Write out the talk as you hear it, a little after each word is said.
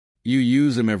You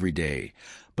use them every day,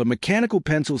 but mechanical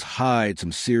pencils hide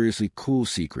some seriously cool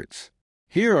secrets.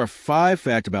 Here are 5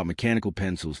 facts about mechanical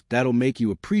pencils that'll make you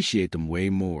appreciate them way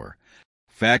more.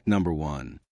 Fact number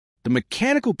 1. The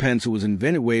mechanical pencil was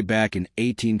invented way back in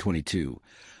 1822,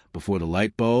 before the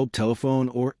light bulb, telephone,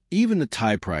 or even the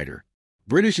typewriter.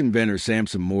 British inventors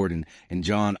Samson Morton and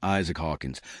John Isaac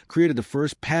Hawkins created the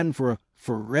first patent for a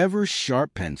forever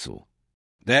sharp pencil.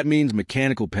 That means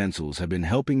mechanical pencils have been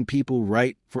helping people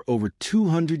write for over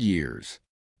 200 years.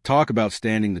 Talk about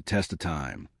standing the test of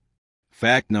time.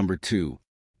 Fact number 2.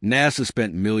 NASA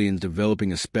spent millions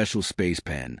developing a special space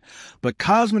pen, but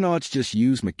cosmonauts just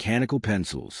used mechanical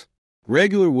pencils.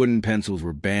 Regular wooden pencils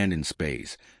were banned in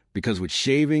space because with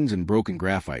shavings and broken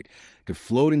graphite could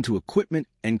float into equipment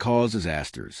and cause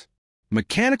disasters.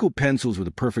 Mechanical pencils were the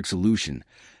perfect solution.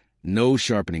 No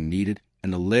sharpening needed,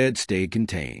 and the lead stayed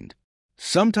contained.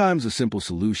 Sometimes a simple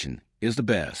solution is the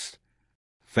best.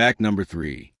 Fact number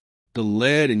 3. The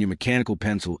lead in your mechanical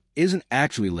pencil isn't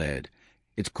actually lead.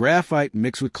 It's graphite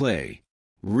mixed with clay.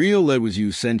 Real lead was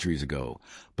used centuries ago,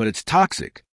 but it's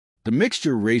toxic. The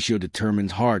mixture ratio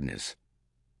determines hardness.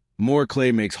 More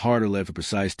clay makes harder lead for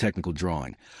precise technical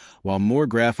drawing, while more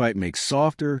graphite makes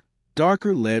softer,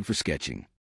 darker lead for sketching.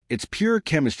 It's pure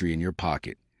chemistry in your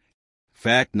pocket.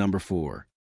 Fact number 4.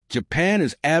 Japan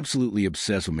is absolutely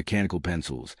obsessed with mechanical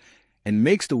pencils and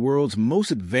makes the world's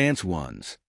most advanced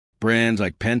ones. Brands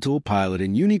like Pentel, Pilot,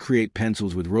 and Uni create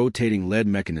pencils with rotating lead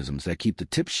mechanisms that keep the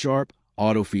tips sharp,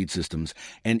 auto-feed systems,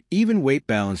 and even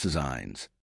weight-balance designs.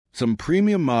 Some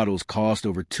premium models cost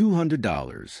over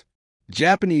 $200.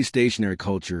 Japanese stationery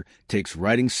culture takes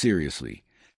writing seriously.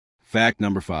 Fact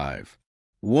number 5.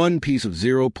 One piece of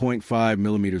 0.5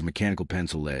 millimeters mechanical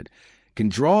pencil lead can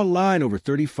draw a line over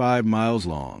 35 miles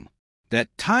long. That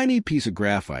tiny piece of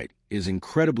graphite is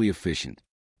incredibly efficient.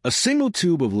 A single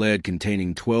tube of lead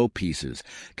containing 12 pieces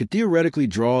could theoretically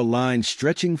draw a line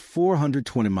stretching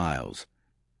 420 miles.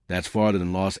 That's farther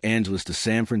than Los Angeles to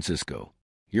San Francisco.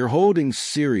 You're holding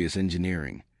serious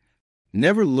engineering.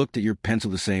 Never looked at your pencil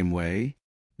the same way?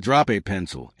 Drop a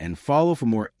pencil and follow for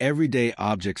more everyday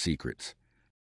object secrets.